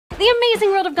The amazing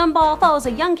world of Gumball follows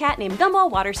a young cat named Gumball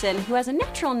Watterson who has a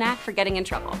natural knack for getting in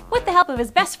trouble. With the help of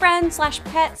his best friend slash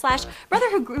pet slash brother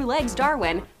who grew legs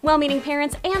Darwin, well-meaning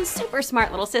parents, and super smart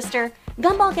little sister,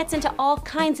 Gumball gets into all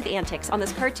kinds of antics on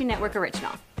this Cartoon Network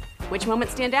original. Which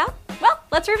moments stand out? Well,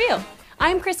 let's review.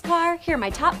 I'm Chris Carr, here are my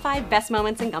top 5 best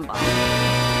moments in Gumball.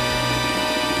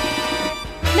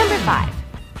 Number 5.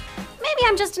 Maybe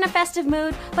I'm just in a festive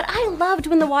mood, but I loved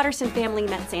when the Watterson family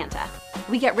met Santa.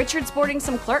 We get Richard sporting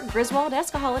some Clark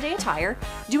Griswold-esque holiday attire,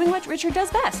 doing what Richard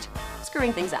does best,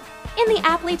 screwing things up. In the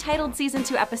aptly titled Season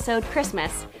 2 episode,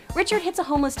 Christmas, Richard hits a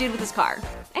homeless dude with his car,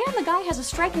 and the guy has a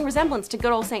striking resemblance to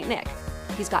good old Saint Nick.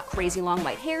 He's got crazy long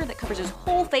white hair that covers his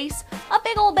whole face, a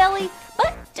big old belly,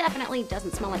 but definitely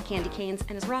doesn't smell like candy canes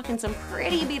and is rocking some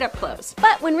pretty beat up clothes.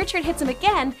 But when Richard hits him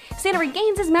again, Santa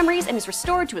regains his memories and is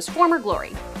restored to his former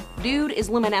glory. Dude is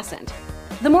luminescent.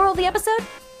 The moral of the episode?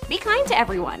 Be kind to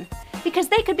everyone, because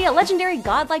they could be a legendary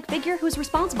godlike figure who's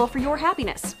responsible for your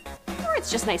happiness. Or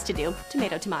it's just nice to do.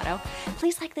 Tomato, tomato.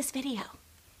 Please like this video.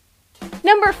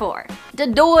 Number 4.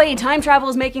 Dadoy, time travel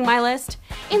is making my list.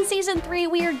 In Season 3,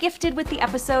 we are gifted with the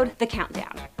episode The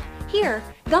Countdown. Here,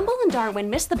 Gumball and Darwin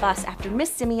miss the bus after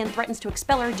Miss Simeon threatens to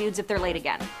expel our dudes if they're late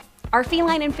again. Our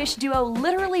feline and fish duo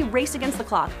literally race against the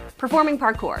clock, performing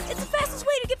parkour. It's the fastest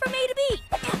way to get from A to B!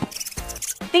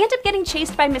 They end up getting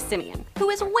chased by Miss Simeon, who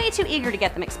is way too eager to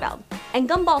get them expelled. And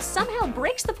Gumball somehow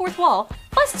breaks the fourth wall,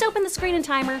 busts open the screen and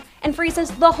timer, and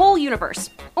freezes the whole universe,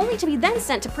 only to be then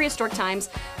sent to prehistoric times,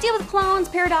 deal with clones,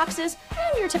 paradoxes,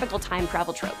 and your typical time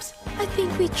travel tropes. I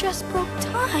think we just broke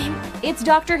time. It's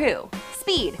Doctor Who,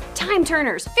 Speed, Time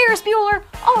Turners, Ferris Bueller,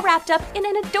 all wrapped up in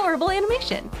an adorable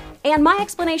animation. And my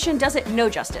explanation does it no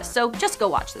justice, so just go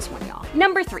watch this one, y'all.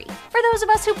 Number 3. For those of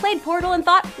us who played Portal and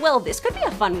thought, well, this could be a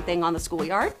fun thing on the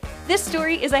schoolyard, this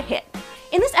story is a hit.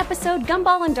 In this episode,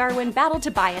 Gumball and Darwin battle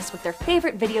Tobias with their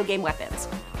favorite video game weapons.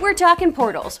 We're talking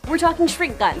portals, we're talking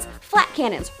shrink guns, flat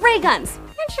cannons, ray guns,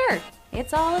 and sure,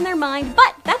 it's all in their mind,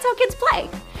 but that's how kids play.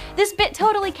 This bit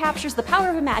totally captures the power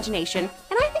of imagination,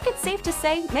 and I think it's safe to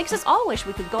say makes us all wish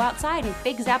we could go outside and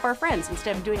fake zap our friends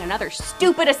instead of doing another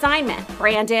stupid assignment.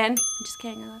 Brandon. I'm just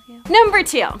kidding, I love you. Number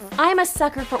 2. I'm a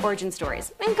sucker for origin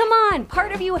stories. And come on,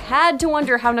 part of you had to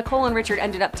wonder how Nicole and Richard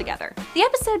ended up together. The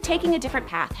episode Taking a Different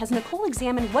Path has Nicole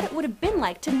examine what it would have been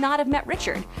like to not have met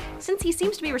Richard, since he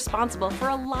seems to be responsible for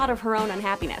a lot of her own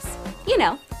unhappiness. You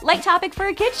know, light topic for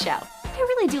a kid's show. I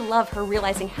really do love her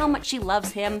realizing how much she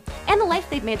loves him and the life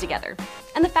they've made together,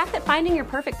 and the fact that finding your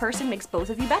perfect person makes both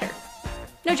of you better.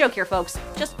 No joke here, folks.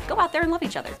 Just go out there and love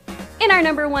each other. In our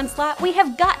number 1 slot, we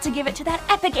have got to give it to that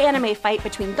epic anime fight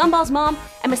between Gumball's mom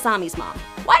and Masami's mom.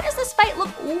 Why does this fight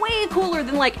look way cooler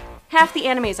than like half the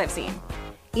animes I've seen?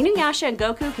 Inuyasha and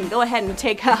Goku can go ahead and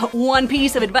take one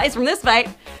piece of advice from this fight,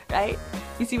 right?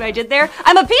 You see what I did there?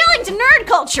 I'm appealing to nerd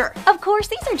culture! Of course,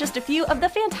 these are just a few of the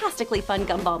fantastically fun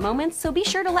Gumball moments, so be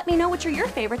sure to let me know which are your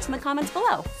favorites in the comments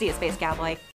below. See you, Space Cowboy.